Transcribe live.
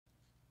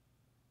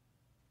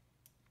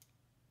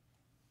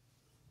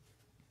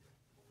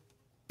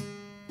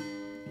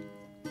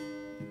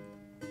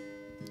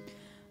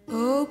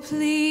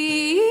please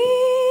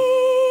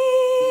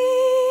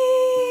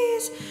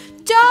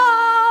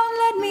don't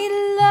let me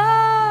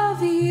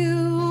love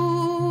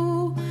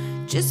you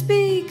just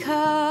because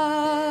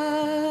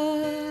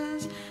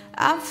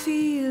I'm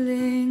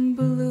feeling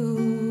blue.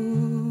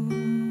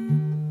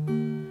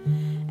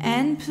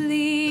 And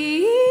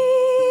please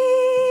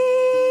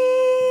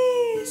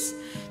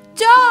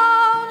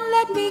don't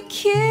let me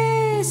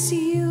kiss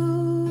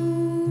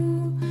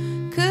you,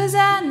 'cause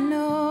I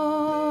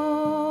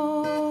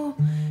know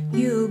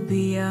you'll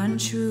be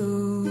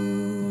untrue.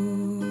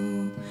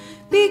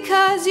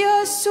 Because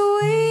you're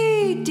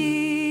sweet,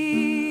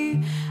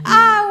 dear,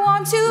 I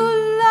want to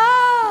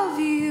love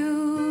you.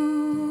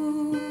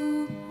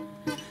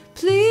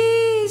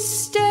 Please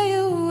stay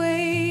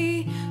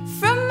away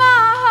from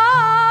my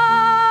heart.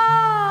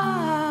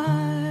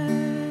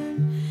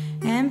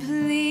 And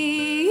please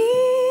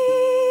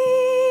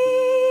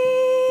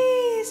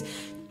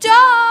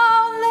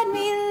don't let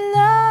me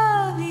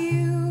love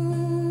you,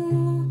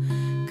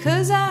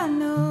 'cause I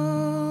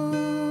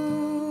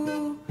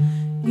know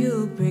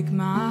you'll break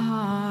my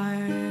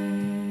heart.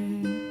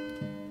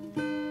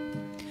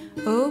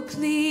 Oh,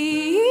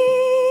 please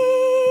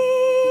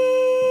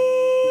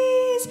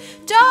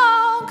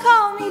don't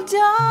call me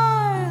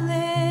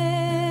darling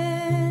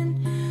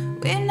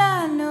when I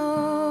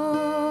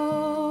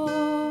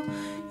know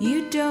you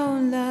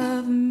don't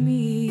love me.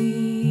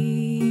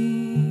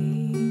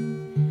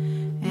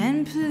 And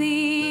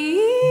please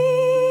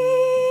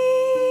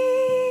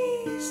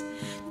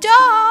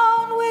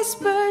don't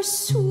whisper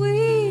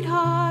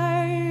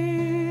sweetheart,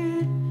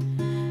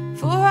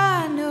 for I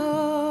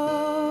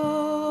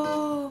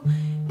know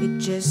it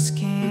just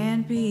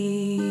can't be.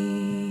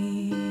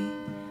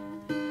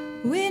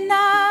 When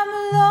I'm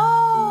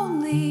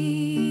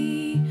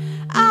lonely,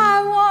 I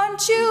want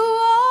you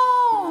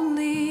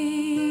only.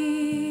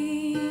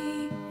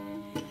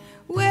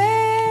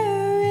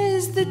 Where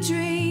is the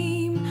dream